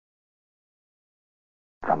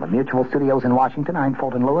From the Mutual Studios in Washington, I'm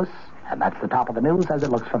Fulton Lewis, and that's the top of the news as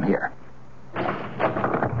it looks from here.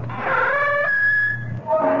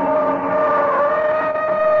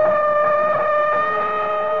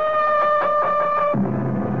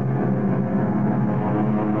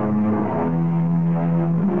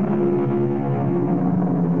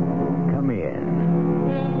 Come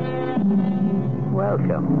in.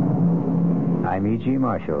 Welcome. I'm E.G.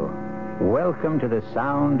 Marshall. Welcome to the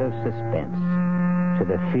sound of suspense. To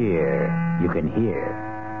the fear you can hear.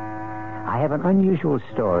 I have an unusual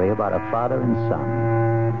story about a father and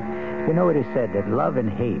son. You know, it is said that love and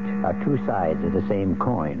hate are two sides of the same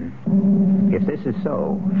coin. If this is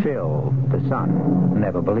so, Phil, the son,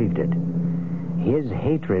 never believed it. His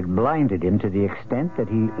hatred blinded him to the extent that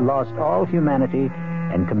he lost all humanity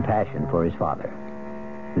and compassion for his father.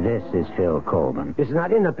 This is Phil Coleman. It's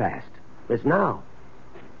not in the past. It's now.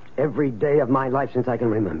 Every day of my life since I can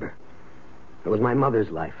remember. It was my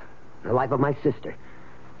mother's life, the life of my sister.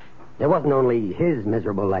 It wasn't only his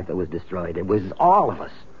miserable life that was destroyed. It was all of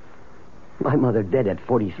us. My mother dead at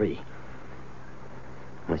 43.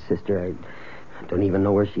 My sister, I don't even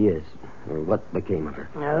know where she is or what became of her.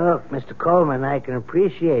 Now, look, Mr. Coleman, I can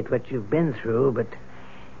appreciate what you've been through, but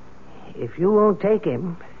if you won't take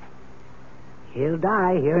him, he'll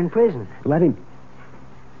die here in prison. Let him.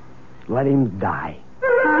 Let him die.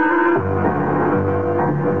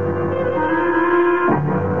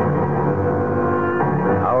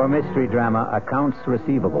 Our mystery drama, Accounts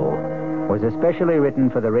Receivable, was especially written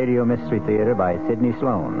for the Radio Mystery Theater by Sidney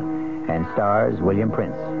Sloan and stars William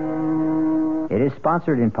Prince. It is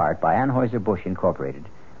sponsored in part by Anheuser-Busch Incorporated,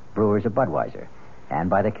 brewers of Budweiser, and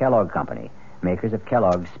by the Kellogg Company, makers of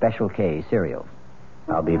Kellogg's Special K cereal.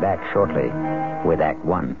 I'll be back shortly with Act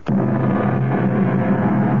One.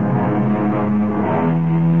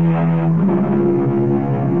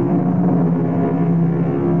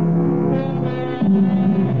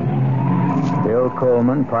 Bill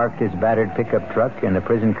Coleman parked his battered pickup truck in the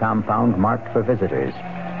prison compound marked for visitors.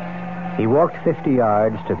 He walked 50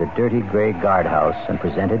 yards to the dirty gray guardhouse and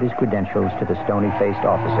presented his credentials to the stony-faced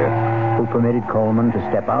officer, who permitted Coleman to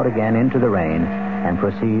step out again into the rain and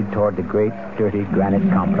proceed toward the great, dirty granite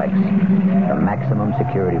complex, the maximum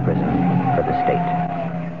security prison for the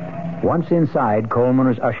state. Once inside, Coleman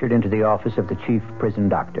was ushered into the office of the chief prison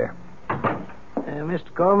doctor.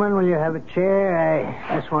 Mr. Coleman, will you have a chair?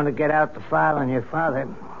 I just want to get out the file on your father.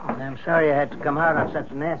 I'm sorry I had to come out on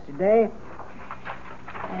such a nasty day.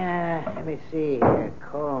 Let me see here.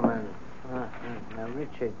 Coleman. Now,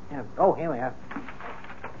 Richard. Oh, here we are.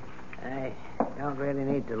 I don't really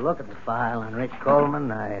need to look at the file on Rich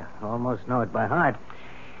Coleman. I almost know it by heart.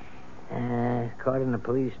 Caught in a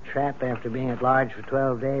police trap after being at large for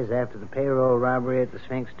 12 days after the payroll robbery at the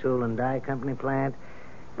Sphinx Tool and Die Company plant.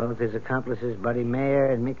 Both his accomplices, Buddy Mayer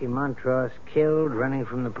and Mickey Montross, killed running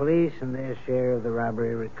from the police, and their share of the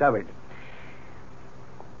robbery recovered.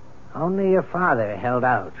 Only your father held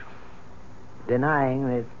out, denying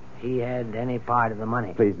that he had any part of the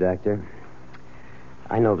money. Please, Doctor.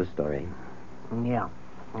 I know the story. Yeah,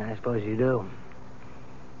 I suppose you do.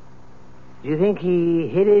 Do you think he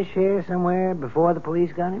hid his share somewhere before the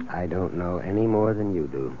police got him? I don't know any more than you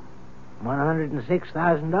do.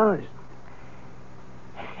 $106,000.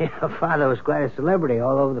 Your father was quite a celebrity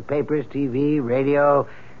all over the papers, TV, radio.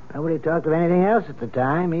 Nobody talked of anything else at the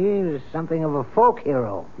time. He was something of a folk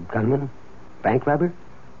hero. Gunman? Bank robber?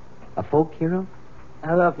 A folk hero?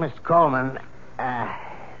 Now, look, Mr. Coleman,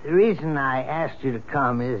 the reason I asked you to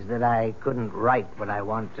come is that I couldn't write what I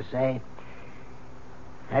wanted to say.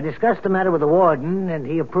 I discussed the matter with the warden, and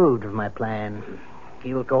he approved of my plan.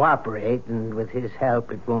 He will cooperate, and with his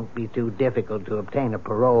help, it won't be too difficult to obtain a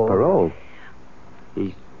parole. Parole?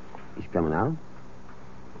 He's coming out?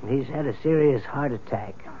 He's had a serious heart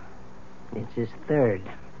attack. It's his third.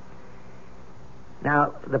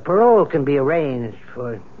 Now, the parole can be arranged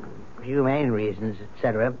for humane reasons,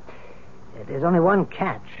 etc. There's only one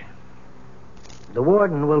catch. The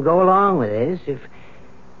warden will go along with this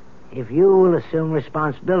if you will assume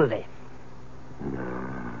responsibility.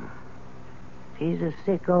 No. He's a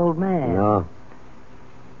sick old man. No.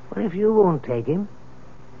 What if you won't take him?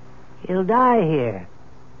 He'll die here.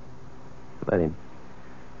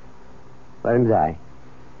 Let him die.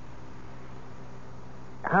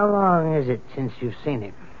 How long is it since you've seen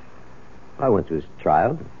him? I went to his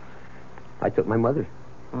trial. I took my mother.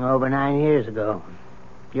 Over 9 years ago.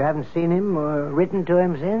 You haven't seen him or written to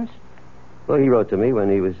him since? Well, he wrote to me when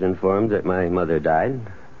he was informed that my mother died.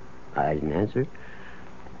 I didn't answer.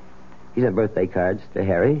 He sent birthday cards to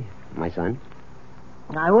Harry, my son.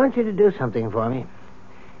 I want you to do something for me.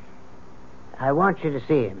 I want you to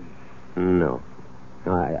see him. No.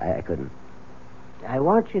 No, I couldn't. I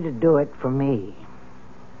want you to do it for me.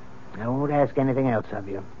 I won't ask anything else of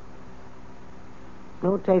you.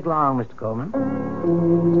 Won't take long, Mr. Coleman.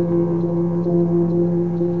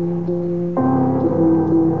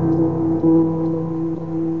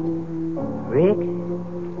 Rick?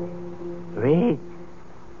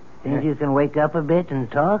 Think you can wake up a bit and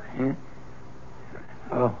talk? Yeah?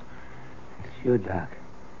 Oh, it's you, Doc.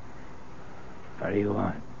 What do you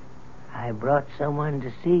want? I brought someone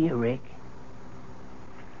to see you, Rick.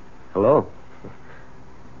 Hello?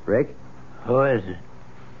 Rick? Who is it?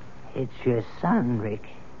 It's your son, Rick.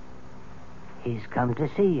 He's come to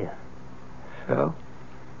see you. Phil?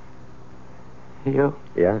 You?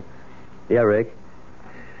 Yeah? Yeah, Rick.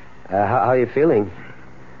 How are you feeling?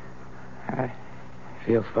 I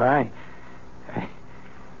feel fine. I've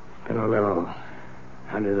been a little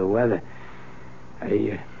under the weather.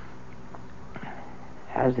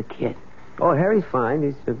 How's the kid? Oh, Harry's fine.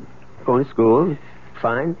 He's going to school.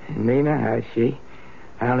 Fine. Nina, how's she?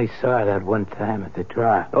 I only saw her that one time at the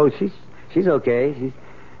trial. Oh, she's okay. She's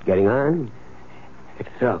getting on. Hey,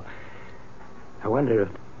 Phil, I wonder if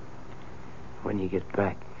when you get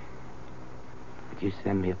back, would you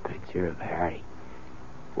send me a picture of Harry?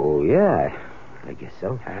 Oh, yeah. I guess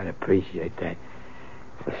so. I'd appreciate that.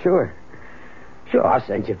 Sure. Sure, I'll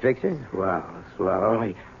send you pictures. Well,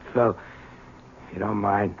 only, Phil, if you don't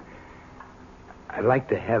mind, I'd like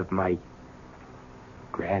to have my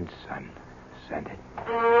grandson send it.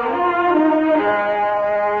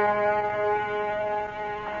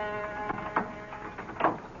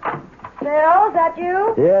 Phil, is that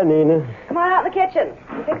you? Yeah, Nina. Come on out in the kitchen.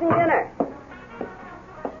 I'm fixing dinner.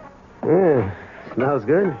 Yeah, smells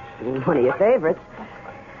good. One of your favorites.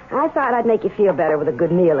 I thought I'd make you feel better with a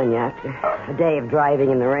good meal in you after a day of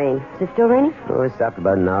driving in the rain. Is it still raining? Oh, it stopped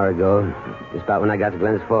about an hour ago. Just about when I got to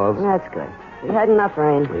Glens Falls. That's good. We had enough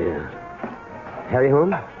rain. Yeah. Harry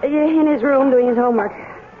home? In his room doing his homework.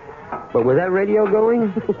 But was that radio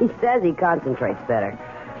going? He says he concentrates better.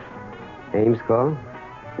 Ames call?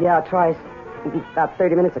 Yeah, twice. About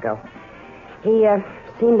 30 minutes ago. He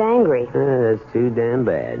seemed angry. That's too damn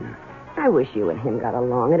bad. I wish you and him got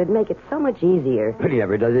along. It'd make it so much easier. But he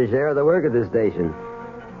never does his share of the work at this station.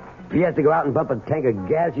 If he has to go out and pump a tank of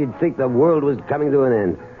gas, you'd think the world was coming to an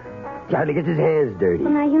end. He hardly gets his hands dirty.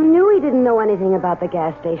 Well, now, you knew he didn't know anything about the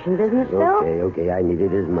gas station business, Phil. Okay, I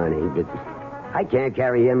needed his money, but I can't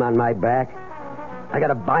carry him on my back. I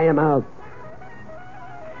gotta buy him out.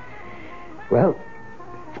 Well,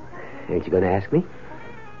 ain't you gonna ask me?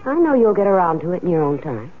 I know you'll get around to it in your own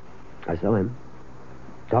time. I saw him.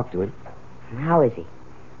 Talked to him. How is he?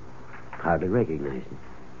 Hardly recognized him.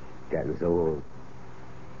 Gotten so old.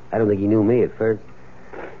 I don't think he knew me at first.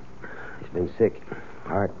 He's been sick.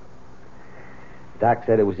 Heart. Doc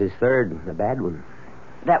said it was his third, a bad one.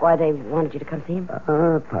 That why they wanted you to come see him?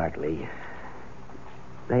 Partly.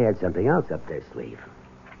 They had something else up their sleeve.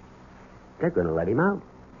 They're going to let him out.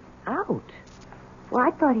 Out? Well,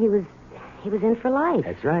 I thought he was in for life.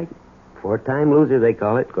 That's right. 4-time loser, they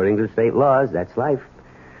call it. According to the state laws, that's life.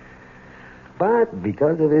 But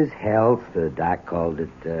because of his health, the doc called it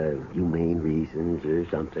humane reasons or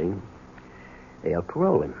something, they'll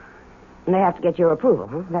parole him. And they have to get your approval,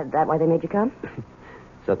 huh? That why they made you come?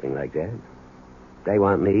 Something like that. They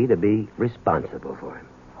want me to be responsible for him.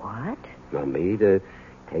 What? Want me to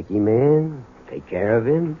take him in, take care of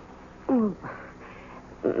him. Well,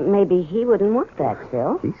 maybe he wouldn't want that,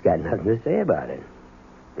 Phil. He's got nothing to say about it.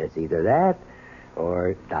 It's either that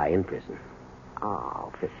or die in prison.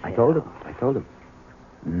 Oh, Phil. I told him.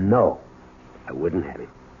 No, I wouldn't have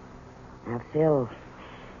him. Now, Phil,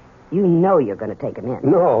 you know you're going to take him in.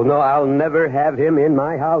 No, I'll never have him in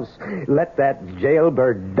my house. Let that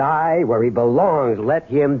jailbird die where he belongs. Let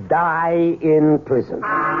him die in prison.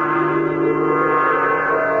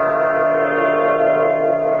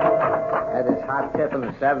 That is hot tip in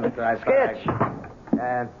the 7th.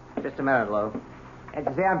 Skitch! Just a minute, Lou. Can't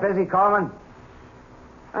you see I'm busy, Coleman?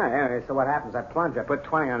 Anyway, so what happens? I plunge. I put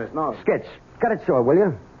 20 on his nose. Skitch, cut it short, will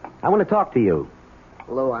you? I want to talk to you.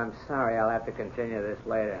 Lou, I'm sorry. I'll have to continue this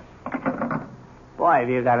later. Boy, have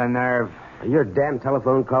you got a nerve. Your damn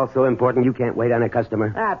telephone call's so important you can't wait on a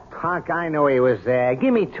customer. That punk, I knew he was there.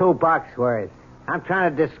 Give me $2 worth. I'm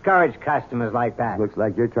trying to discourage customers like that. Looks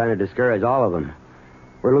like you're trying to discourage all of them.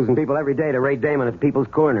 We're losing people every day to Ray Damon at the People's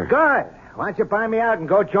Corner. Good. Why don't you buy me out and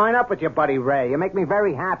go join up with your buddy Ray? You make me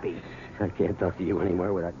very happy. I can't talk to you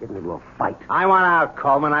anymore without getting into a fight. I want out,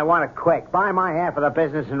 Coleman. I want it quick. Buy my half of the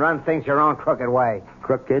business and run things your own crooked way.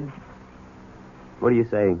 Crooked? What are you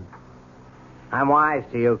saying? I'm wise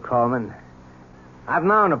to you, Coleman. I've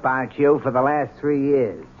known about you for the last 3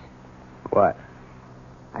 years. What?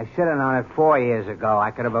 I should have known it 4 years ago.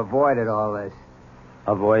 I could have avoided all this.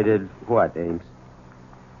 Avoided what, Ames?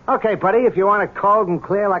 Okay, buddy, if you want it cold and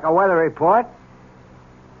clear like a weather report,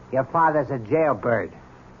 your father's a jailbird.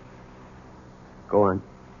 Go on.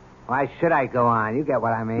 Why should I go on? You get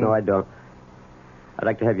what I mean. No, I don't. I'd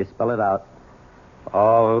like to have you spell it out.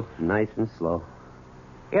 All nice and slow.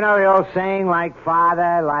 You know the old saying, like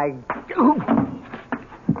father, like...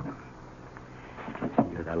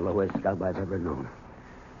 You're the lowest scub I've ever known.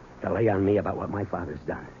 To lay on me about what my father's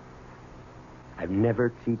done. I've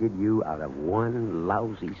never cheated you out of one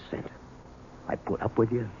lousy cent. I put up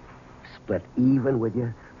with you, split even with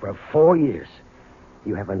you for 4 years.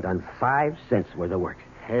 You haven't done 5 cents worth of work.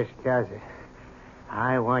 This does it.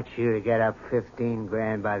 I want you to get up 15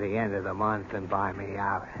 grand by the end of the month and buy me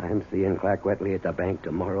out. I'm seeing Clark Wetley at the bank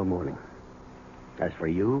tomorrow morning. As for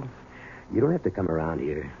you, you don't have to come around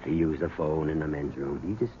here to use the phone in the men's room.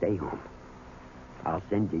 You just stay home. I'll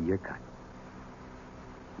send you your cut.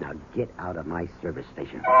 Now get out of my service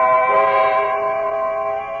station.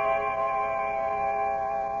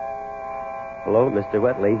 Hello, Mr.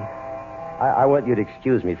 Wetley. I want you to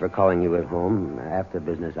excuse me for calling you at home after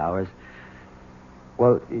business hours.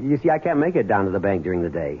 Well, you see, I can't make it down to the bank during the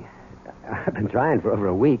day. I've been trying for over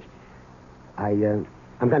a week. I'm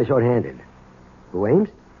kind of short-handed. Who, Ames?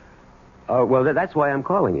 Oh, well, that's why I'm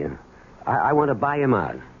calling you. I want to buy him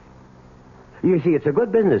out. You see, it's a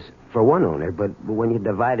good business for one owner, but when you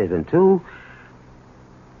divide it in two...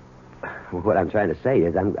 What I'm trying to say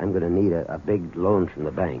is I'm going to need a big loan from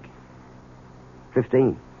the bank.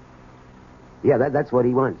 15. Yeah, that's what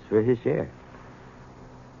he wants for his share.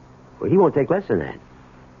 Well, he won't take less than that.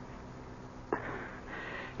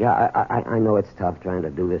 Yeah, I know it's tough trying to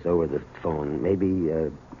do this over the phone. Maybe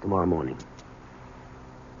tomorrow morning.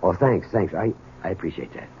 Oh, thanks. I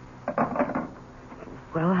appreciate that.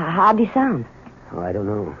 Well, how'd he sound? Oh, I don't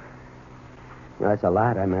know. No, that's a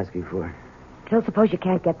lot I'm asking for. Phil, suppose you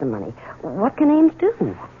can't get the money. What can Ames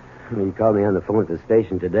do? He called me on the phone at the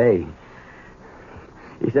station today.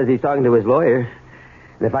 He says he's talking to his lawyer.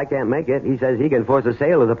 And if I can't make it, he says he can force a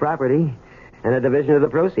sale of the property and a division of the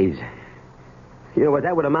proceeds. You know what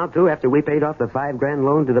that would amount to after we paid off the $5,000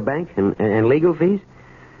 loan to the bank and legal fees?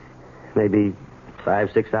 Maybe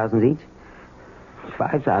 $5,000-6,000 each.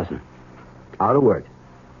 $5,000. Out of work.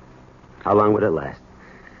 How long would it last?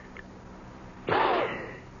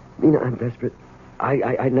 You know, I'm desperate.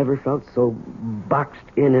 I never felt so boxed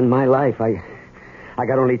in my life. I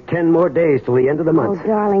got only 10 more days till the end of the month. Oh,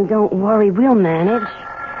 darling, don't worry. We'll manage.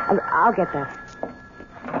 I'll get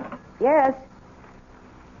that. Yes.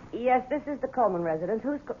 Yes, this is the Coleman residence.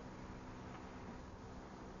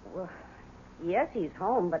 Well, yes, he's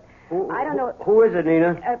home, but I don't know... Who is it,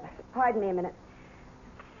 Nina? Pardon me a minute.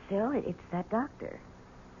 Phil, it's that doctor.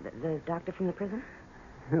 The doctor from the prison?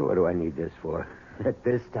 What do I need this for? At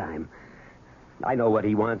this time. I know what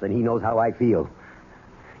he wants, and he knows how I feel.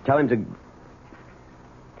 Tell him to...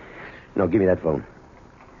 No, give me that phone.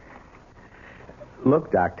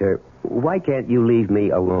 Look, Doctor, why can't you leave me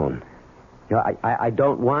alone? You know, I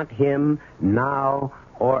don't want him now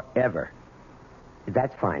or ever.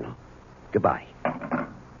 That's final. Goodbye.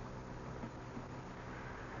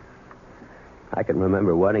 I can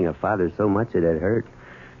remember wanting a father so much it had hurt.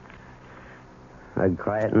 I'd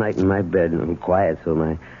cry at night in my bed and quiet so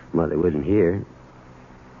my mother wouldn't hear.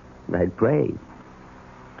 I'd pray.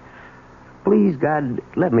 Please, God,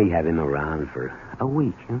 let me have him around for a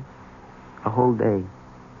week, a whole day,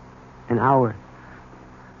 an hour.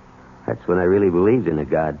 That's when I really believed in a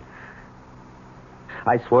God.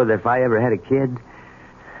 I swore that if I ever had a kid,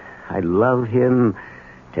 I'd love him,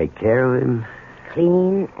 take care of him.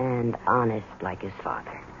 Clean and honest like his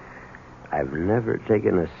father. I've never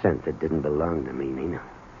taken a cent that didn't belong to me, Nina.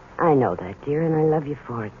 I know that, dear, and I love you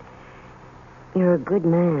for it. You're a good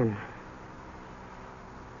man.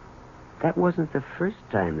 That wasn't the first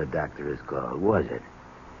time the doctor has called, was it?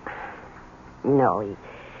 No,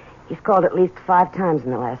 he's called at least 5 times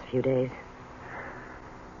in the last few days.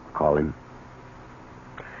 Call him.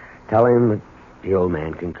 Tell him that the old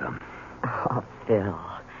man can come. Oh, Phil.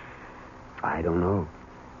 I don't know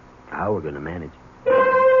how we're going to manage.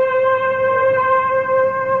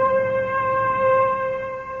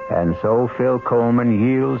 And so Phil Coleman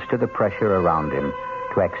yields to the pressure around him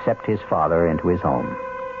to accept his father into his home.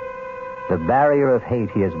 The barrier of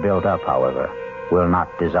hate he has built up, however, will not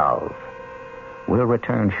dissolve. We'll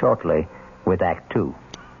return shortly with Act 2.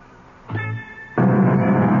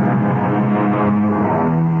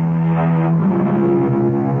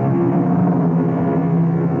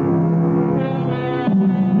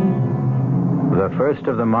 The first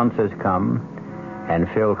of the month has come, and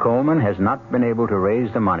Phil Coleman has not been able to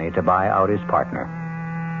raise the money to buy out his partner.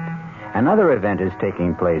 Another event is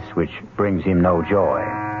taking place which brings him no joy.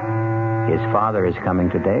 His father is coming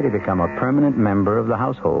today to become a permanent member of the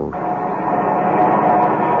household.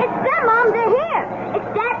 It's them, Mom. They're here. It's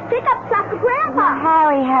Dad's pickup truck for Grandpa.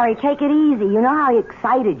 Now, Harry, take it easy. You know how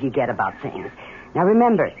excited you get about things. Now,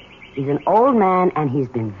 remember, he's an old man, and he's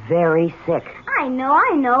been very sick. I know.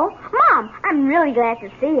 Mom, I'm really glad to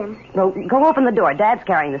see him. Well, go open the door. Dad's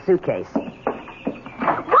carrying the suitcase.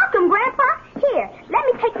 Welcome, Grandpa. Here, let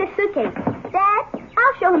me take this suitcase. Dad,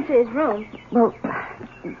 I'll show him to his room. Well,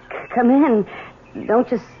 come in. Don't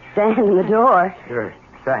just stand in the door. Sure.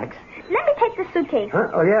 Thanks. Let me take the suitcase. Huh?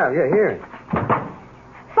 Oh, yeah, here.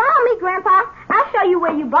 Follow me, Grandpa. I'll show you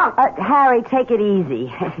where you bunk. Harry, take it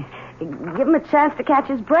easy. Give him a chance to catch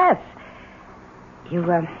his breath. You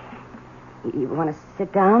want to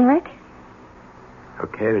sit down, Rick?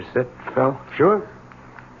 Okay to sit, Phil? Sure.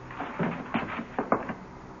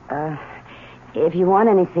 If you want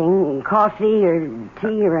anything, coffee or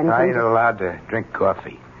tea or anything. I ain't allowed to drink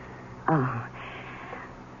coffee. Oh.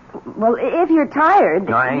 Well, if you're tired...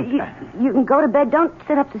 No, I ain't. You can go to bed. Don't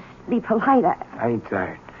sit up to be polite. I ain't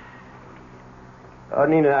tired. Oh,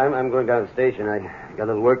 Nina, I'm going down to the station. I got a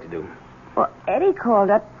little work to do. Well, Eddie called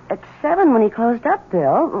up at 7 when he closed up,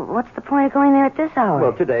 Bill. What's the point of going there at this hour?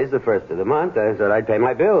 Well, today's the first of the month. I said I'd pay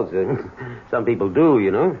my bills. Some people do,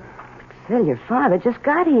 you know. Phil, your father just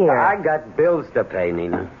got here. I got bills to pay,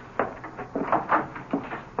 Nina.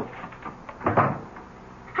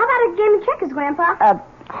 How about a game of checkers, Grandpa?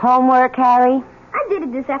 Homework, Harry? I did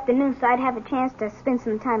it this afternoon so I'd have a chance to spend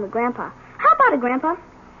some time with Grandpa. How about it, Grandpa?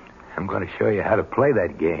 I'm going to show you how to play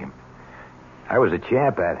that game. I was a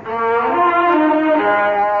champ at it.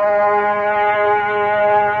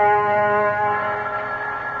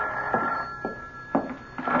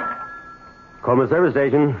 Coleman Service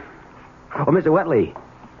Station. Oh, Mr. Wetley.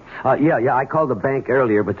 Yeah, I called the bank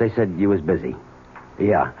earlier, but they said you was busy.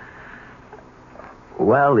 Yeah.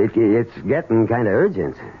 Well, it's getting kind of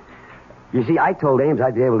urgent. You see, I told Ames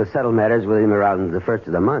I'd be able to settle matters with him around the first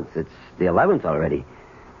of the month. It's the 11th already.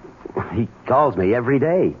 He calls me every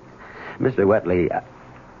day. Mr. Wetley,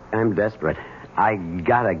 I'm desperate. I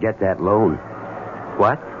gotta get that loan.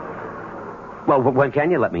 What? Well, when can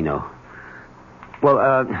you let me know?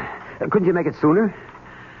 Well, couldn't you make it sooner?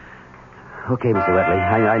 Okay, Mr. Wetley.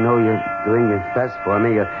 I know you're doing your best for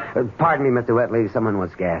me. Pardon me, Mr. Wetley. Someone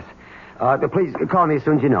wants gas. Please call me as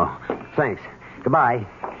soon as you know. Thanks. Goodbye.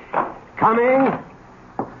 Coming.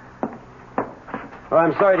 Oh,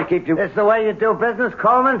 I'm sorry to keep you... This the way you do business,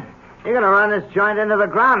 Coleman? You're going to run this joint into the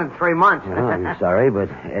ground in 3 months. Well, I'm sorry, but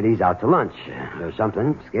Eddie's out to lunch. Or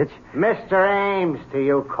something, Skitch. Mr. Ames to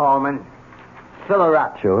you, Coleman. Fill her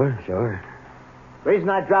up. Sure. Reason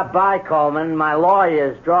I dropped by, Coleman, my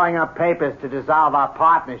lawyer's drawing up papers to dissolve our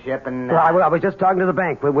partnership and... Well, I was just talking to the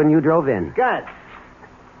bank when you drove in. Good.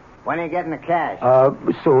 When are you getting the cash?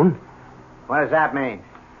 Soon. What does that mean?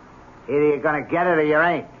 Either you're going to get it or you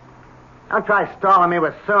ain't. Don't try stalling me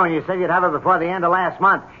with soon. You said you'd have it before the end of last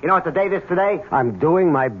month. You know what the date is today? I'm doing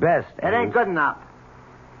my best. It ain't good enough.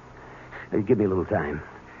 Give me a little time.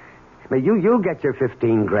 But you'll get your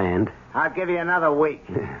 15 grand. I'll give you another week.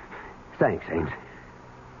 Thanks, Ames.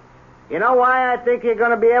 You know why I think you're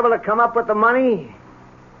going to be able to come up with the money?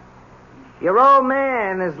 Your old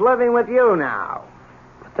man is living with you now.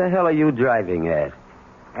 What the hell are you driving at?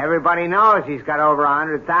 Everybody knows he's got over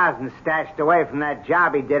 100,000 stashed away from that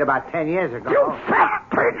job he did about 10 years ago. You fat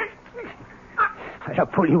pig! I'll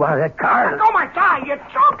pull you out of that car. Oh, my God, you're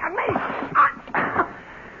choking me.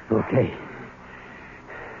 Okay.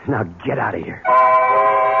 Now get out of here.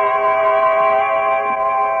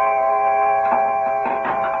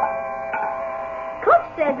 Coach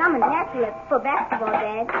says I'm an athlete for basketball,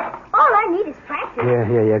 Dad. All I need is practice.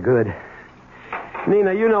 Yeah, good.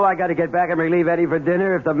 Nina, you know I got to get back and relieve Eddie for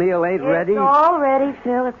dinner if the meal ain't ready. It's all ready,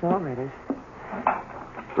 Phil. It's all ready.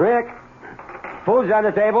 Rick, food's on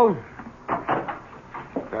the table.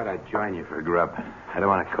 Thought I'd join you for a grub. I don't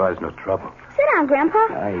want to cause no trouble. Sit down, Grandpa.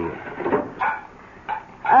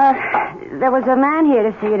 There was a man here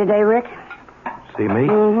to see you today, Rick. See me?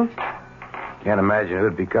 Mm-hmm. Can't imagine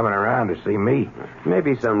who'd be coming around to see me.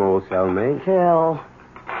 Maybe some old cellmate. Phil.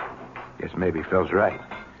 Guess maybe Phil's right.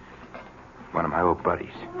 One of my old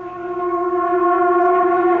buddies.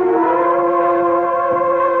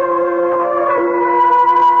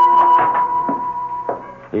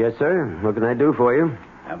 Yes, sir. What can I do for you?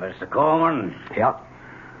 Mr. Coleman. Yeah.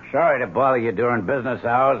 Sorry to bother you during business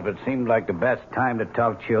hours, but seemed like the best time to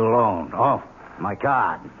talk to you alone. Oh, my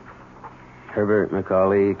card. Herbert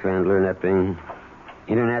McCauley, Crandler, Nepping,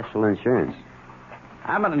 International Insurance.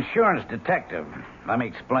 I'm an insurance detective. Let me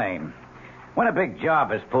explain. When a big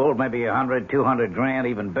job is pulled, maybe 100, 200 grand,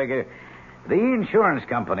 even bigger, the insurance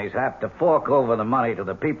companies have to fork over the money to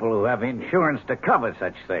the people who have insurance to cover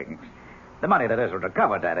such things. The money that isn't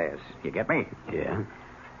recovered, that is. You get me? Yeah.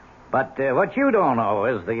 But what you don't know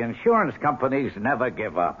is the insurance companies never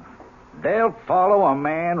give up. They'll follow a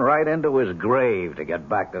man right into his grave to get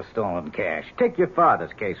back the stolen cash. Take your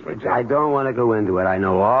father's case, for example. I don't want to go into it. I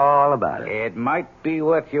know all about it. It might be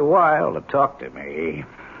worth your while to talk to me.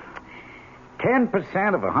 10%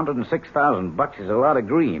 of $106,000 is a lot of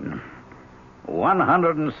green.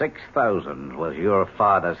 106,000 was your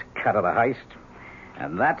father's cut of the heist.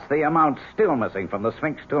 And that's the amount still missing from the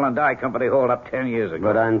Sphinx Tool and Die Company hold-up 10 years ago.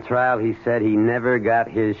 But on trial, he said he never got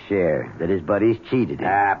his share, that his buddies cheated him.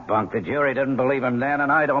 Ah, bunk. The jury didn't believe him then,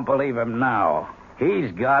 and I don't believe him now.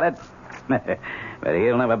 He's got it, but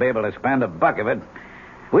he'll never be able to spend a buck of it.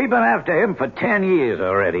 We've been after him for 10 years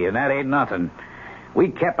already, and that ain't nothing. We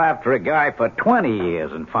kept after a guy for 20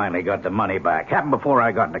 years and finally got the money back. Happened before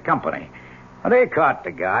I got in the company. They caught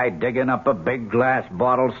the guy digging up a big glass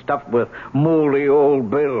bottle stuffed with moldy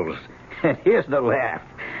old bills. And here's the laugh.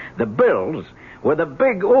 The bills were the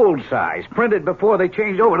big old size, printed before they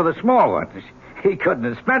changed over to the small ones. He couldn't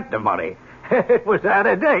have spent the money. It was out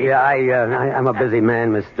of date. Yeah, I'm a busy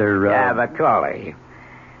man, Mr. Yeah, Macaulay.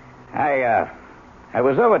 I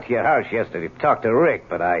was over to your house yesterday to talk to Rick,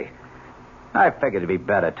 but I figured it'd be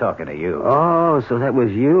better talking to you. Oh, so that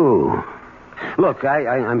was you. Look,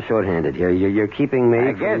 I'm short-handed here. You're keeping me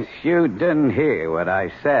I guess you didn't hear what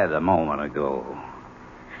I said a moment ago.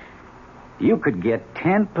 You could get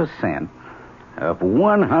 10% of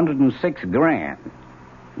 106 grand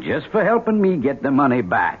just for helping me get the money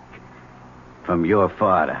back from your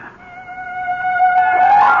father.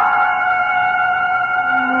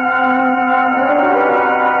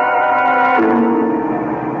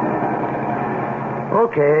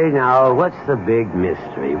 Okay, now, what's the big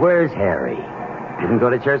mystery? Where's Harry? Didn't go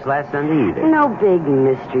to church last Sunday either. No big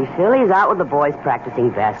mystery, Phil. He's out with the boys practicing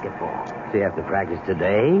basketball. So you have to practice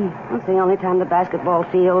today? It's the only time the basketball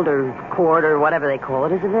field or court or whatever they call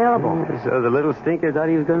it is available. So the little stinker thought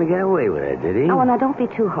he was going to get away with it, did he? Oh, well, now, don't be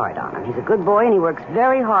too hard on him. He's a good boy, and he works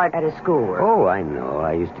very hard at his schoolwork. Oh, I know.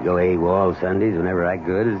 I used to go AWOL Sundays whenever I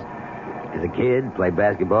could as a kid, play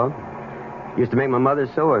basketball. Used to make my mother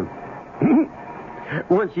sore.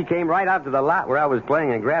 Once she came right out to the lot where I was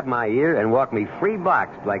playing and grabbed my ear and walked me 3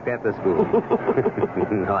 blocks like that to school.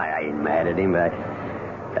 No, I ain't mad at him, but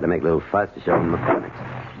I got to make a little fuss to show him my feelings.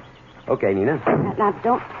 Okay, Nina. Now,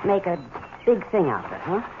 don't make a big thing out of it,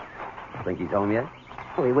 huh? Think he's home yet?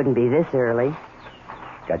 Well, he wouldn't be this early.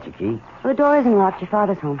 Got your key? Well, the door isn't locked. Your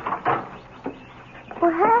father's home.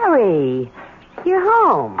 Well, Harry, you're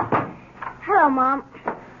home. Hello, Mom.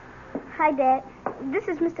 Hi, Dad. This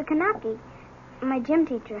is Mr. Kanaki, my gym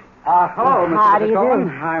teacher. Hello, How do Mr. you Coleman.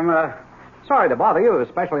 do? I'm sorry to bother you,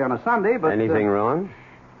 especially on a Sunday, but... Anything wrong?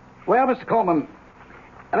 Well, Mr. Coleman,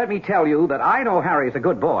 let me tell you that I know Harry's a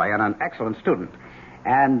good boy and an excellent student.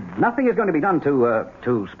 And nothing is going to be done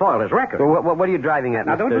to spoil his record. Well, what are you driving at,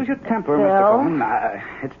 Now, Mr. don't lose your temper, Phil? Mr. Coleman.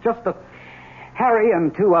 It's just that Harry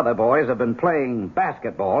and 2 other boys have been playing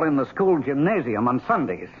basketball in the school gymnasium on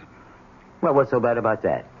Sundays. Well, what's so bad about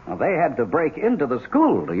that? Well, they had to break into the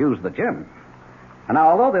school to use the gym. And now,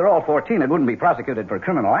 although they're all 14 and wouldn't be prosecuted for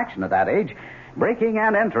criminal action at that age, breaking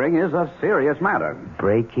and entering is a serious matter.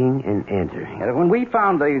 Breaking and entering. And when we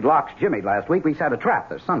found the locks jimmied last week, we set a trap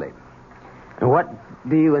this Sunday. And what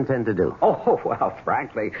do you intend to do? Oh, well,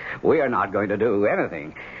 frankly, we are not going to do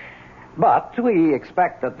anything. But we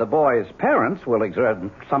expect that the boys' parents will exert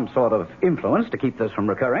some sort of influence to keep this from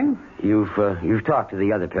recurring. You've talked to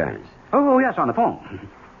the other parents. Oh, yes, on the phone.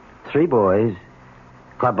 3 boys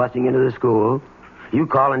caught busting into the school. You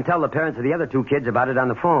call and tell the parents of the other 2 kids about it on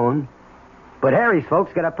the phone. But Harry's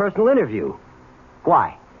folks get a personal interview.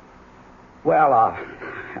 Why? Well,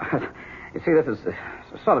 you see, this is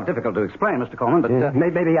sort of difficult to explain, Mr. Coleman, but...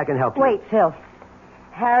 Maybe I can help you. Wait, Phil.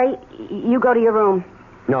 Harry, you go to your room.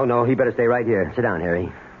 No, he better stay right here. Sit down, Harry.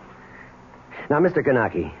 Now, Mr.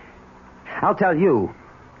 Kanaki, I'll tell you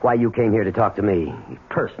why you came here to talk to me,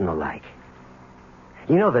 personal-like.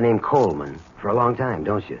 You know the name Coleman for a long time,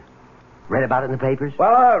 don't you? Read about it in the papers?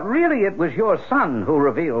 Well, really, it was your son who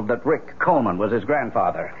revealed that Rick Coleman was his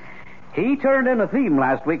grandfather. He turned in a theme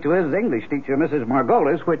last week to his English teacher, Mrs.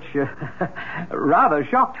 Margolis, which rather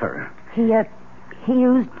shocked her. He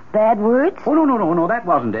used bad words? Oh, no, that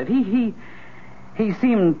wasn't it. He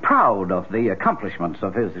seemed proud of the accomplishments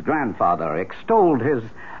of his grandfather, extolled his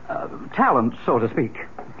talent, so to speak.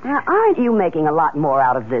 Now, aren't you making a lot more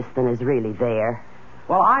out of this than is really there?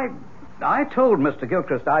 Well, I told Mr.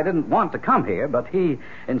 Gilchrist I didn't want to come here, but he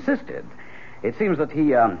insisted. It seems that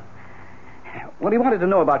he wanted to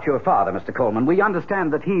know about your father, Mr. Coleman. We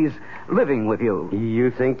understand that he's living with you.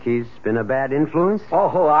 You think he's been a bad influence?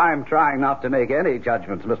 Oh, I'm trying not to make any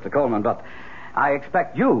judgments, Mr. Coleman, but I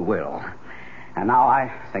expect you will. And now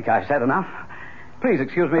I think I've said enough. Please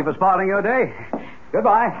excuse me for spoiling your day.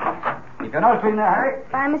 Goodbye. Keep your nose clean there, Harry.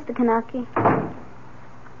 Bye, Mr. Kanaki.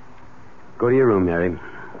 Go to your room, Mary.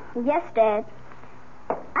 Yes, Dad.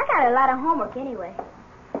 I got a lot of homework anyway.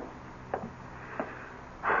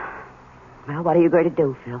 Well, what are you going to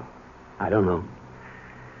do, Phil? I don't know.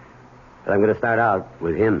 But I'm going to start out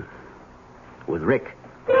with him. With Rick.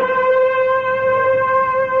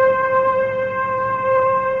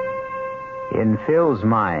 In Phil's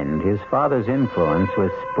mind, his father's influence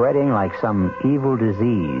was spreading like some evil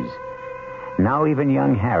disease. Now even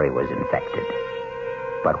young Harry was infected.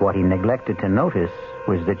 But what he neglected to notice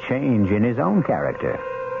was the change in his own character.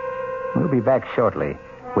 We'll be back shortly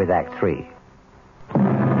with Act 3.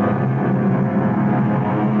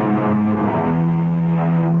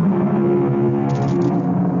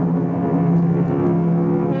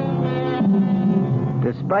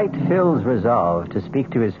 Despite Phil's resolve to speak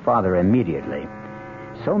to his father immediately,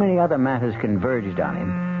 so many other matters converged on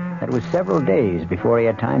him that it was several days before he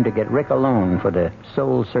had time to get Rick alone for the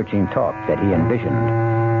soul-searching talk that he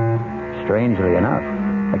envisioned. Strangely enough,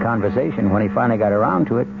 the conversation, when he finally got around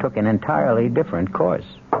to it, took an entirely different course.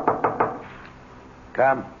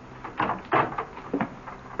 Come.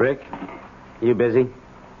 Rick, you busy?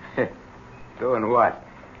 Doing what?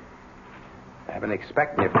 I've been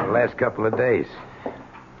expecting you for the last couple of days.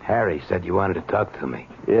 Harry said you wanted to talk to me.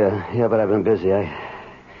 Yeah, but I've been busy.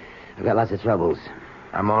 I've got lots of troubles.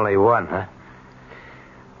 I'm only one, huh?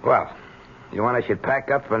 Well, you want I should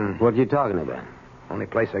pack up and... What are you talking about? Only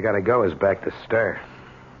place I gotta go is back to Stir.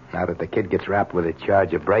 Now that the kid gets rapped with a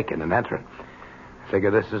charge of breaking and entering. I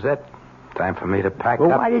figure this is it. Time for me to pack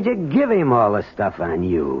Well, up. why did you give him all the stuff on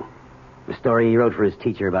you? The story he wrote for his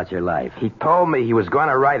teacher about your life. He told me he was going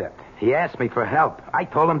to write it. He asked me for help. I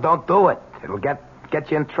told him don't do it. It'll get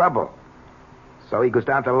you in trouble. So he goes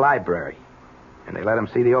down to the library. And they let him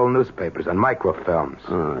see the old newspapers and microfilms.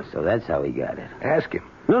 Oh, so that's how he got it. Ask him.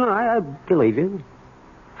 No, I believe you.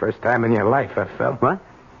 First time in your life, huh, Phil? What?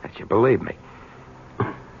 That you believe me.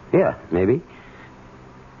 Yeah, maybe.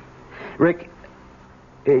 Rick,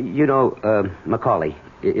 you know Macaulay,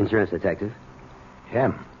 insurance detective?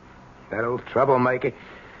 Him. That old troublemaker.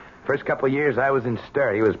 First couple of years I was in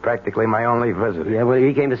Stir. He was practically my only visitor. Yeah, well,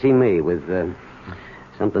 he came to see me with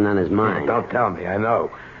something on his mind. Don't tell me, I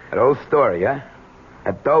know. That old story, huh?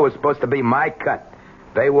 That dough was supposed to be my cut.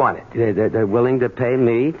 They want it. They're willing to pay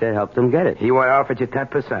me to help them get it. He offered you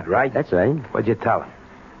 10%, right? That's right. What'd you tell him?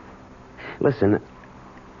 Listen,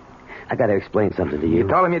 I got to explain something to you. You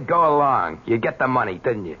told him you'd go along. You'd get the money,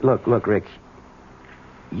 didn't you? Look, Rick.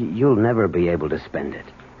 You'll never be able to spend it.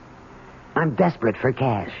 I'm desperate for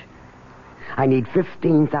cash. I need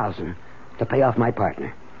 $15,000 to pay off my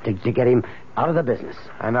partner, to get him out of the business.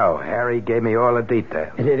 I know. Harry gave me all the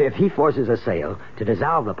details. And if he forces a sale to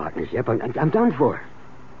dissolve the partnership, I'm done for.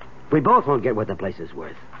 We both won't get what the place is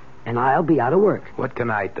worth. And I'll be out of work. What can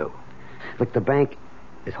I do? Look, the bank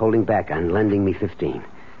is holding back on lending me 15.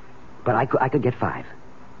 But I could get 5.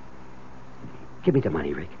 Give me the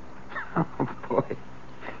money, Rick. Oh, boy.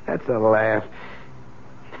 That's a laugh.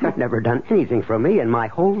 You've never done anything for me in my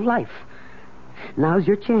whole life. Now's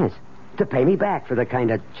your chance to pay me back for the kind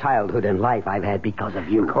of childhood and life I've had because of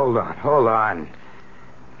you. Hold on.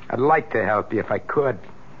 I'd like to help you if I could,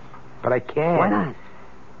 but I can't. Why not?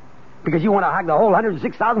 Because you want to hog the whole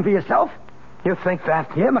 $106,000 for yourself? You think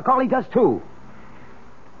that? Yeah, Macaulay does too.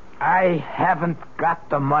 I haven't got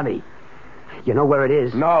the money. You know where it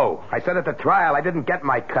is? No. I said at the trial I didn't get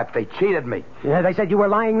my cut. They cheated me. Yeah, they said you were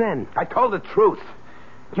lying then. I told the truth.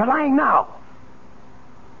 You're lying now.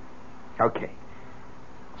 Okay.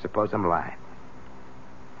 Suppose I'm lying.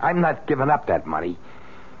 I'm not giving up that money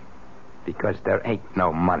because there ain't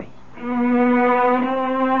no money.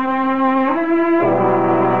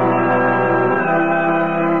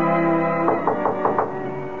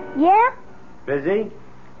 Yeah? Busy?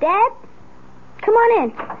 Dad? Come on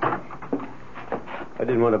in. I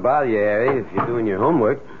didn't want to bother you, Harry, if you're doing your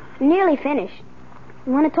homework. Nearly finished.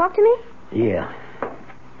 You want to talk to me? Yeah.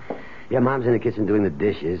 Yeah, Mom's in the kitchen doing the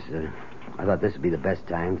dishes. I thought this would be the best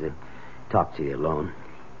time to talk to you alone.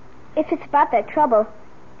 If it's about that trouble.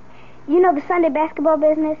 You know the Sunday basketball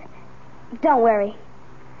business? Don't worry.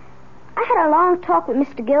 I had a long talk with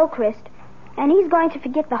Mr. Gilchrist, and he's going to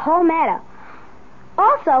forget the whole matter.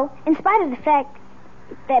 Also, in spite of the fact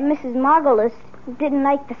that Mrs. Margolis didn't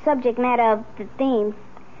like the subject matter of the theme.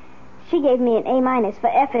 She gave me an A- for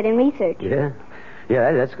effort in research. Yeah?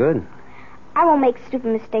 Yeah, that's good. I won't make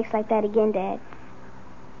stupid mistakes like that again, Dad.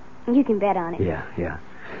 You can bet on it. Yeah.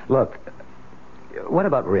 Look, what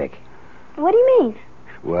about Rick? What do you mean?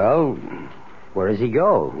 Well, where does he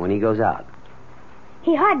go when he goes out?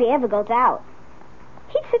 He hardly ever goes out.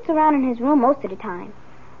 He sits around in his room most of the time.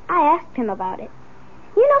 I asked him about it.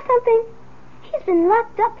 You know something? He's been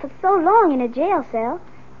locked up for so long in a jail cell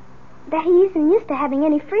that he isn't used to having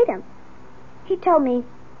any freedom. He told me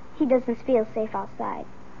he doesn't feel safe outside.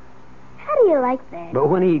 How do you like that? But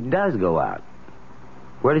when he does go out,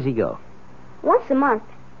 where does he go? Once a month.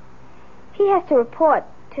 He has to report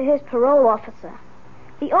to his parole officer.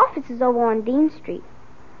 The office is over on Dean Street.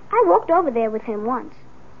 I walked over there with him once.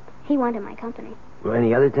 He wanted my company. Well,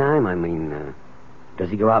 any other time? I mean, does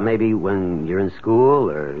he go out maybe when you're in school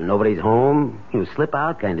or nobody's home? He'll slip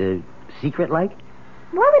out, kind of secret-like?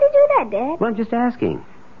 Why would he do that, Dad? Well, I'm just asking.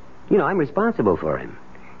 You know, I'm responsible for him.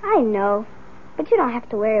 I know, but you don't have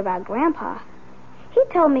to worry about Grandpa. He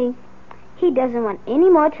told me he doesn't want any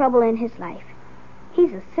more trouble in his life.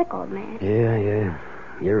 He's a sick old man. Yeah.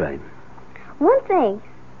 You're right. One thing,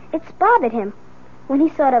 it's bothered him when he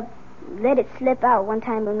sort of let it slip out one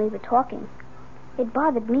time when we were talking. It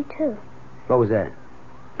bothered me, too. What was that?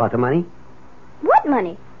 About the money? What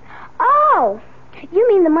money? Oh, you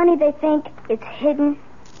mean the money they think it's hidden?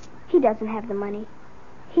 He doesn't have the money.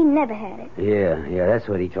 He never had it. Yeah, that's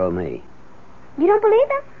what he told me. You don't believe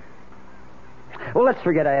him? Well, let's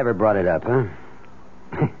forget I ever brought it up, huh?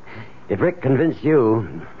 If Rick convinced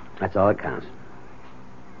you, that's all that counts.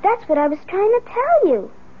 That's what I was trying to tell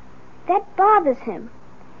you. That bothers him.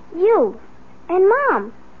 You and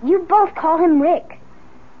Mom, you both call him Rick.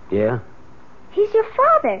 Yeah? He's your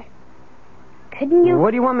father. Couldn't you...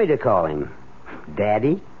 What do you want me to call him?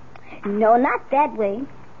 Daddy? No, not that way.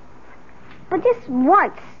 But just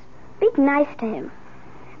once, be nice to him.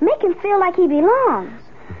 Make him feel like he belongs.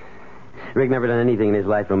 Rick never done anything in his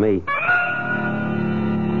life for me.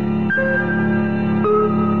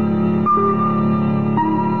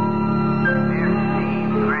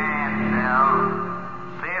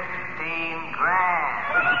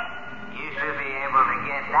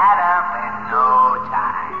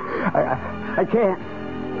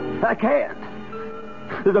 I can't.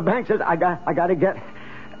 The bank says I gotta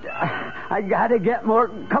get more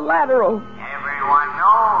collateral. Everyone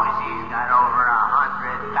knows he's got over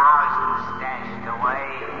 100,000 stashed away.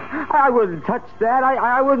 I wouldn't touch that.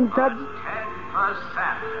 I wouldn't touch. 10% of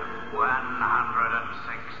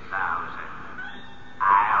 106,000.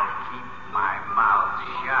 I'll keep my mouth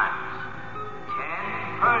shut.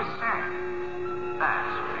 10%.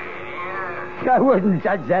 That's fair. I wouldn't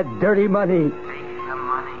touch that dirty money. Take the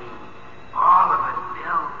money. All of it,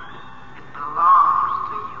 Bill. It belongs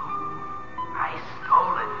to you. I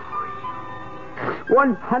stole it for you.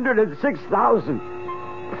 106,000.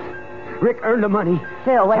 Rick earned the money.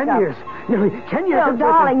 Phil, wake 10 up. years. Nearly 10 years. Phil,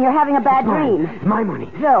 darling, you're having a bad dream. It's my money.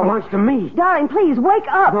 Phil. It belongs to me. Darling, please, wake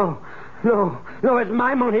up. No, it's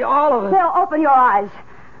my money, all of it. Phil, open your eyes.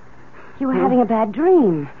 You were having a bad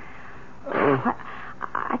dream.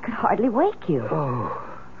 I could hardly wake you. Oh.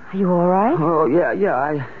 Are you all right? Oh, yeah,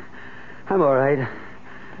 I'm all right.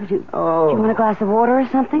 Do you want a glass of water or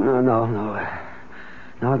something? No,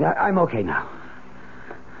 I'm okay now.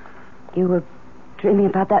 You were dreaming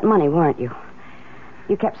about that money, weren't you?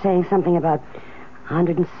 You kept saying something about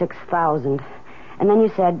 106,000. And then you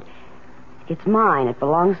said, it's mine. It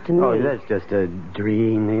belongs to me. Oh, that's just a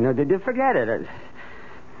dream. You know, forget it.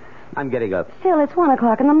 I'm getting up. Phil, it's 1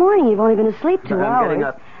 o'clock in the morning. You've only been asleep 2 hours. I'm getting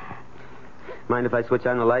up. Mind if I switch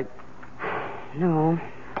on the light? No.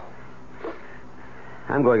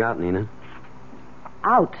 I'm going out, Nina.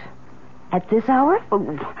 Out? At this hour?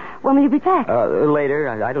 When will you be back? Later.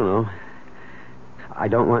 I don't know. I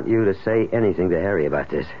don't want you to say anything to Harry about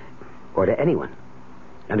this. Or to anyone.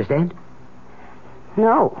 Understand?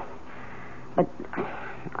 No. But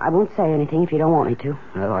I won't say anything if you don't want me to.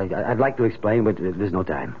 Well, I'd like to explain, but there's no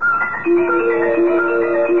time.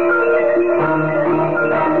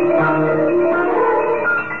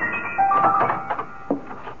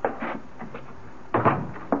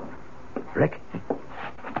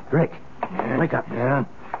 Rick. Wake up. Yeah?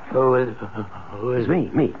 Who is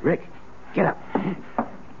Me, Rick. Get up.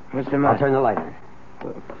 What's the matter? I'll turn the light on.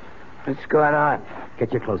 What's going on?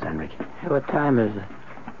 Get your clothes on, Rick. What time is it?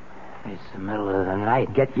 It's the middle of the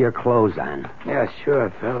night. Get your clothes on. Yeah,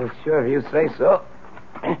 sure, fellas. Sure, you say so.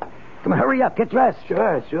 Come on, hurry up. Get dressed.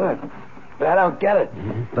 Sure. But I don't get it.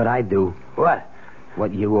 But I do. What?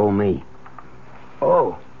 What you owe me.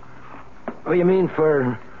 Oh, you mean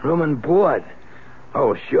for room and board?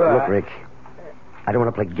 Oh, sure. Look, Rick, I don't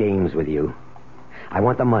want to play games with you. I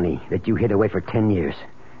want the money that you hid away for 10 years.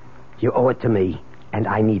 You owe it to me, and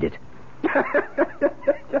I need it.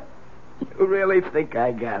 You really think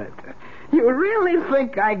I got it? You really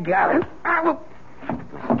think I got it? I will...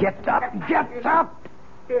 Get up! Get up!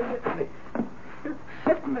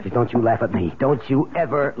 Don't you laugh at me. Don't you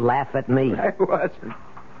ever laugh at me. I wasn't.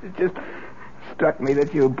 It just struck me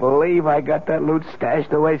that you believe I got that loot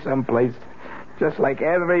stashed away someplace, just like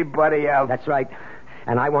everybody else. That's right.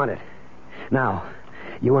 And I want it. Now,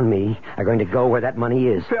 you and me are going to go where that money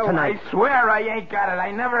is. Phil, tonight. I swear I ain't got it.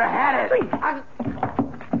 I never had it.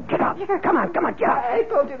 Get out. Come on, get out. I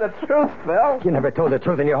told you the truth, Phil. You never told the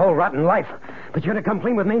truth in your whole rotten life. But you're going to come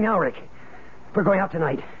clean with me now, Rick. We're going out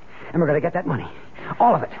tonight, and we're going to get that money.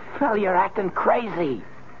 All of it. Phil, you're acting crazy.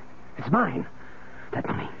 It's mine. That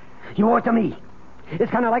money. You owe it to me. It's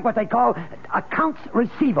kind of like what they call accounts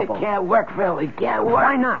receivable. It can't work, Phil. It can't work.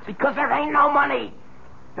 Why not? Because there ain't no money.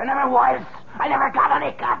 There never was. I never got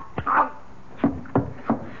any.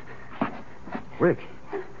 Rick,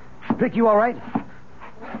 you all right?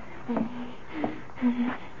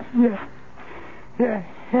 Yeah,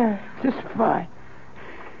 just fine.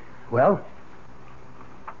 Well?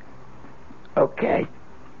 Okay,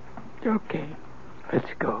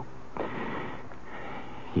 let's go.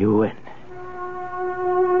 You win.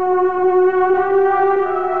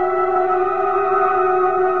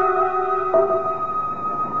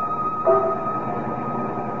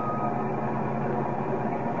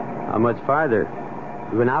 How much farther?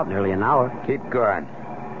 We've been out nearly an hour. Keep going.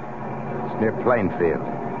 It's near Plainfield.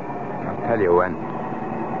 I'll tell you when.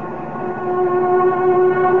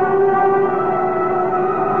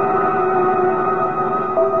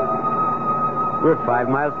 We're 5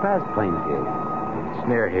 miles past Plainfield. It's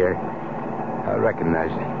near here. I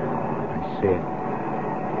recognize it. I see it.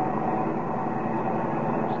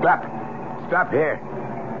 Stop here.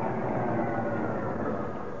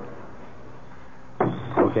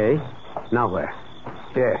 Okay. Now where?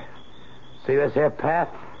 Here. See this here path?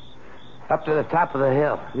 Up to the top of the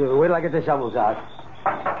hill. Wait till I get the shovels out.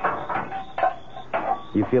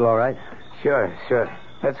 You feel all right? Sure.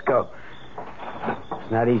 Let's go.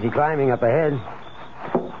 It's not easy climbing up ahead.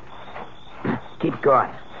 Keep going.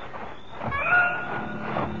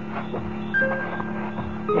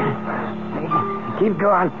 Keep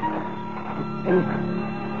going.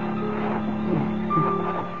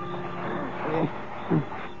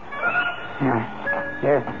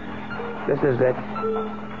 Here. This is it.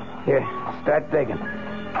 Here, start digging.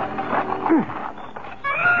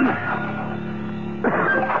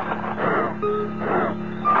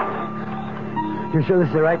 You sure this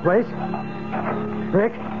is the right place?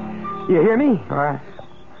 Rick, you hear me?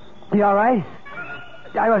 You all right?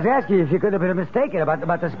 I was asking you if you could have been mistaken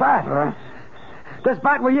about the spot. The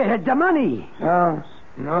spot where you hid the money. Oh,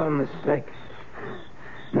 no mistake.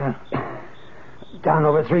 No. Down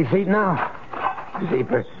over 3 feet now.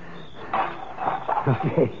 Deeper.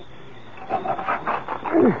 Okay.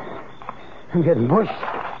 I'm getting pushed.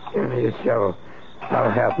 Give me a shovel.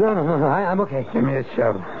 I'll help. No. I'm okay. Give me a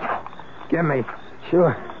shovel. Give me.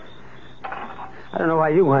 Sure. I don't know why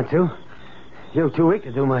you want to. You're too weak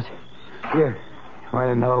to do much. Here. Want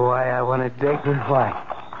to know why I want to dig? Why?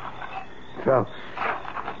 So,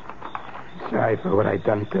 sorry for what I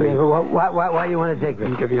done to you. Why you want to dig? I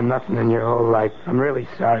didn't give you nothing in your whole life. I'm really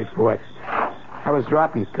sorry for what I was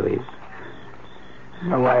rotten to you. You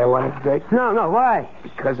know why I want to dig? No, why?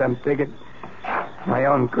 Because I'm digging my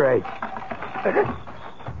own grave.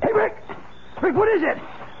 Hey, Rick! Rick, what is it?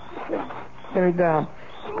 Put me down.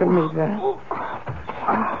 Put me down.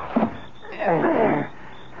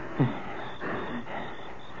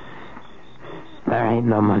 There ain't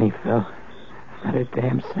no money, Phil. Not a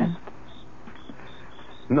damn cent.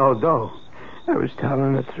 No dough. I was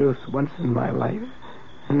telling the truth once in my life,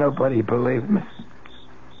 and nobody believed me.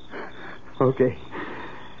 Okay.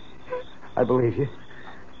 I believe you.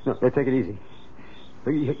 No, take it easy.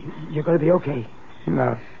 You're going to be okay.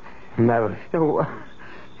 No, never. No,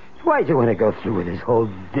 why'd you want to go through with this whole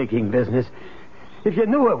digging business if you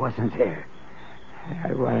knew it wasn't there?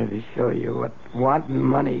 I wanted to show you what wanting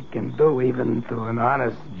money can do even to an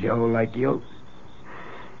honest Joe like you.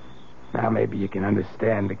 Now maybe you can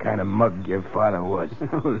understand the kind of mug your father was.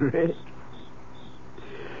 Oh, Rick.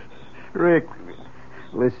 Rick,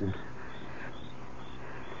 listen.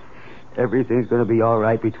 Everything's going to be all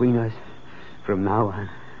right between us from now on.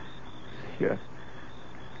 Sure.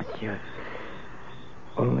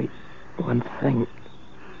 Only one thing.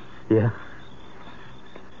 Yeah?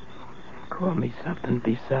 Call me something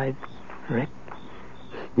besides Rick.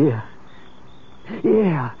 Yeah.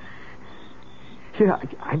 Yeah,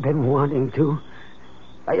 I've been wanting to.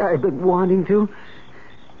 I've been wanting to.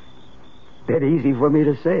 That easy for me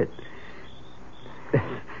to say it.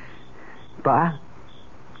 Pa?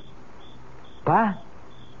 Pa?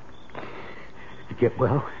 Get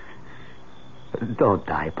well. Don't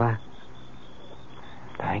die, Pa.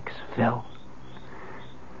 Thanks, Phil.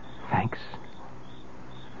 Thanks,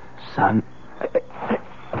 son.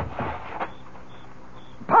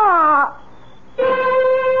 Pa!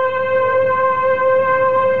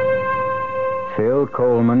 Phil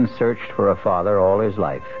Coleman searched for a father all his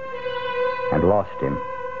life and lost him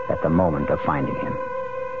at the moment of finding him.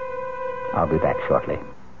 I'll be back shortly.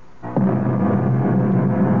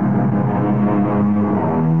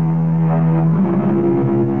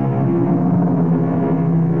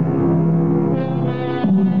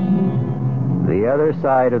 The other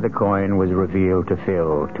side of the coin was revealed to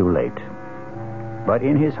Phil too late. But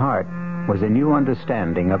in his heart was a new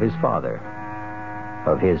understanding of his father,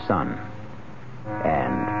 of his son,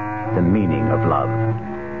 and the meaning of love.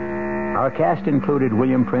 Our cast included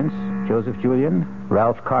William Prince, Joseph Julian,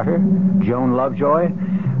 Ralph Carter, Joan Lovejoy,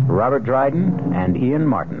 Robert Dryden, and Ian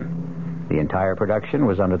Martin. The entire production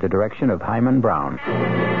was under the direction of Hyman Brown.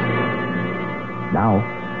 Now,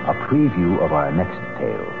 a preview of our next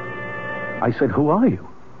tale. I said, who are you?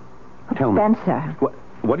 Tell me. Spencer.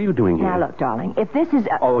 What are you doing here? Now, look, darling, if this is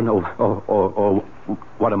Oh, no. Oh,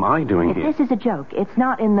 what am I doing here? If this is a joke, it's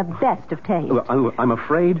not in the best of taste. I'm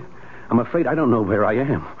afraid I don't know where I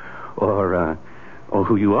am. Or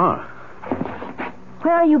who you are.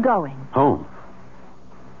 Where are you going? Home.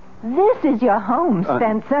 This is your home,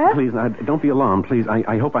 Spencer. Please, don't be alarmed, please.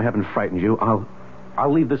 I hope I haven't frightened you.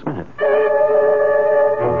 I'll leave this minute.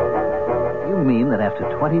 You mean that after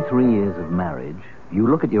 23 years of marriage, you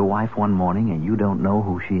look at your wife one morning and you don't know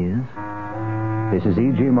who she is? This is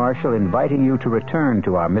E.G. Marshall inviting you to return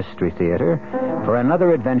to our Mystery Theater for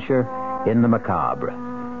another adventure in the macabre.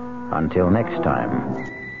 Until next time,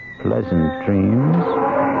 pleasant dreams.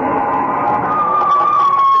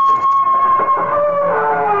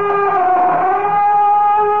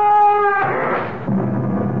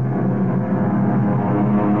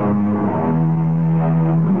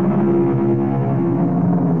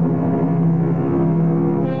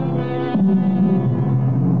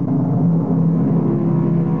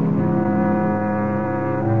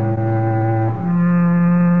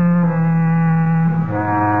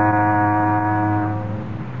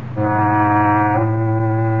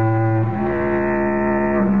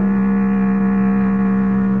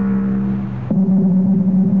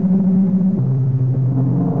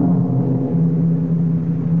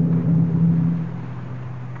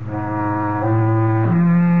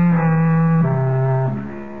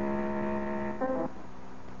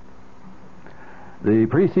 The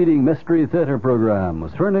preceding Mystery Theater program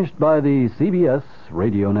was furnished by the CBS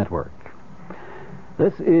Radio Network.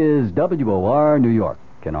 This is WOR New York,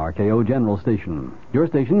 an RKO General Station, your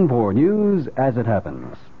station for news as it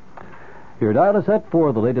happens. Your dial is set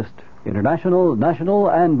for the latest international, national,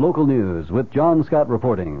 and local news with John Scott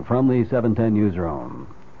reporting from the 710 newsroom.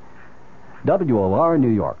 WOR New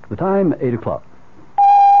York, the time 8 o'clock.